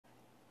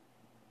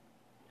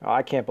Oh,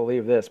 I can't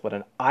believe this, but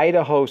an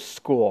Idaho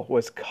school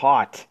was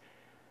caught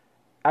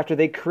after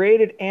they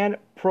created and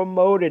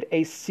promoted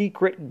a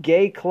secret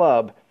gay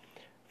club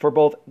for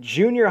both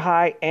junior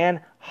high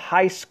and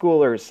high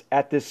schoolers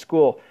at this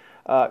school,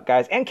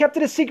 guys, and kept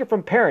it a secret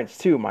from parents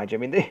too, mind you. I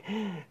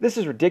mean, this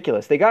is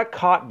ridiculous. They got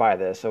caught by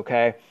this,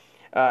 okay?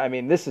 I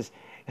mean, this is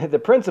the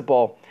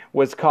principal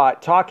was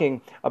caught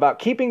talking about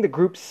keeping the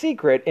group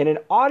secret in an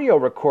audio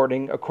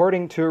recording,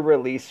 according to a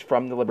release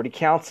from the Liberty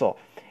Council.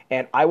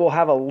 And I will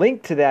have a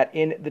link to that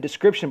in the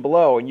description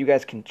below, and you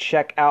guys can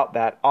check out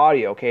that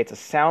audio, okay? It's a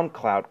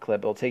SoundCloud clip.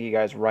 It'll take you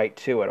guys right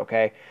to it,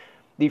 okay?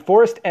 The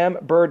Forrest M.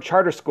 Bird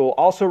Charter School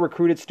also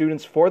recruited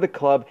students for the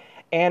club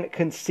and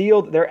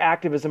concealed their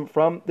activism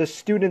from the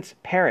students'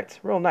 parents.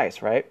 Real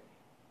nice, right?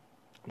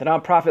 The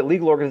nonprofit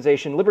legal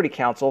organization Liberty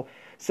Council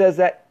says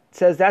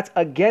that's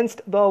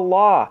against the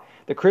law.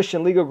 The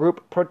Christian legal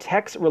group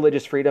protects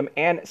religious freedom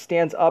and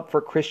stands up for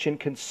Christian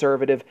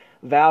conservative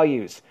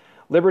values.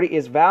 Liberty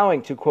is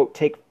vowing to, quote,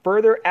 take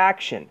further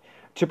action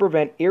to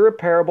prevent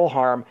irreparable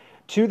harm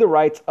to the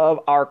rights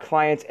of our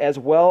clients as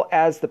well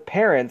as the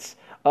parents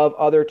of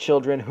other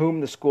children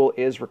whom the school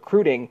is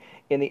recruiting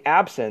in the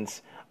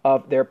absence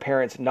of their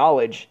parents'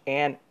 knowledge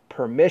and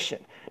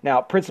permission.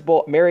 Now,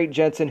 Principal Mary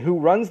Jensen, who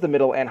runs the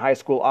middle and high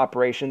school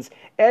operations,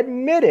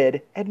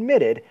 admitted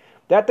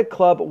that the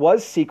club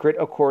was secret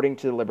according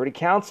to the Liberty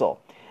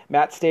Council.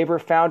 Matt Staver,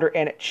 founder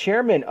and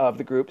chairman of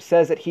the group,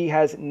 says that he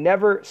has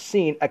never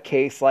seen a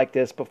case like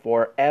this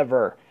before,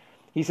 ever.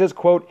 He says,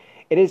 quote,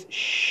 it is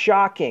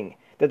shocking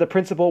that the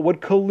principal would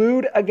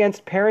collude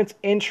against parents'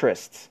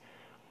 interests.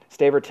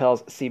 Staver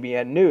tells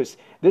CBN News,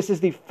 this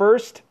is the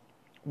first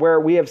where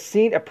we have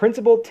seen a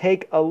principal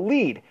take a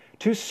lead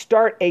to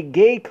start a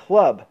gay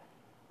club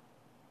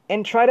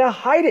and try to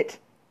hide it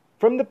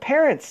from the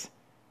parents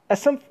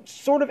as some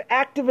sort of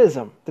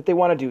activism that they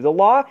want to do. The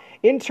law,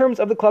 in terms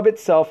of the club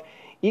itself,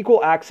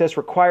 equal access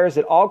requires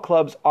that all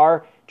clubs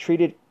are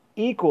treated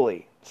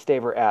equally,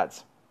 Staver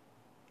adds.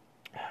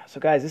 So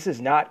guys, this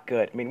is not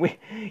good. I mean,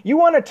 you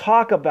want to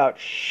talk about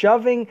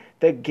shoving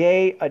the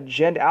gay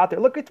agenda out there.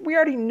 Look, we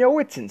already know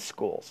it's in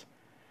schools.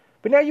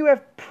 But now you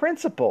have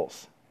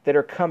principals that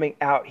are coming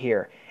out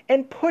here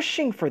and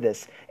pushing for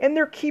this, and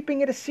they're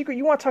keeping it a secret.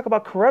 You want to talk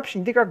about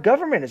corruption? You think our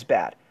government is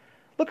bad?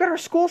 Look at our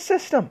school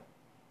system.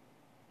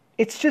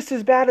 It's just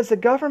as bad as the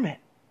government.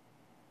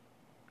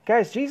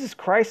 Guys, Jesus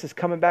Christ is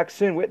coming back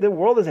soon. The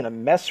world is in a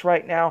mess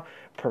right now.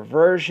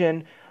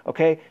 Perversion,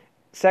 okay?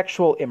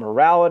 Sexual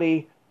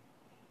immorality,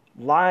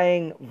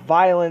 lying,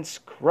 violence,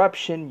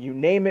 corruption, you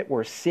name it,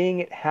 we're seeing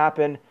it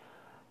happen.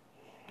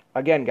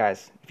 Again,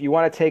 guys, if you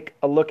want to take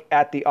a look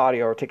at the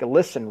audio, or take a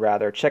listen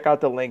rather, check out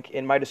the link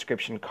in my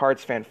description,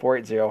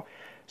 CardsFan480.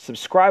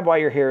 Subscribe while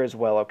you're here as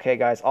well, okay,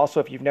 guys?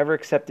 Also, if you've never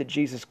accepted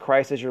Jesus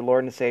Christ as your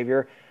Lord and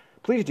Savior,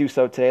 please do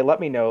so today.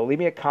 Let me know. Leave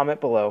me a comment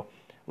below.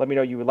 Let me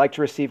know you would like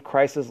to receive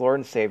Christ as Lord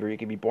and Savior. You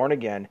can be born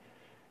again,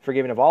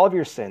 forgiven of all of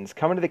your sins,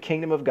 come into the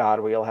kingdom of God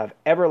where you'll have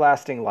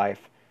everlasting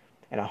life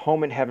and a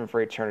home in heaven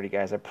for eternity,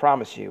 guys. I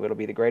promise you, it'll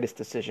be the greatest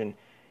decision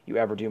you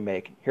ever do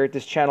make. Here at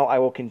this channel, I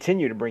will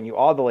continue to bring you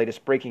all the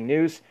latest breaking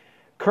news,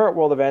 current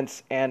world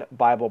events, and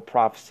Bible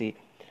prophecy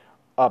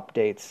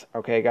updates.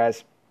 Okay,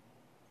 guys?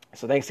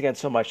 So thanks again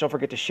so much. Don't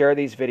forget to share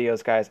these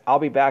videos, guys. I'll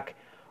be back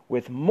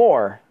with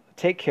more.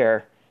 Take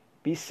care.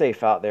 Be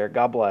safe out there.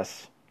 God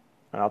bless.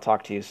 And I'll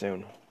talk to you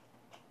soon.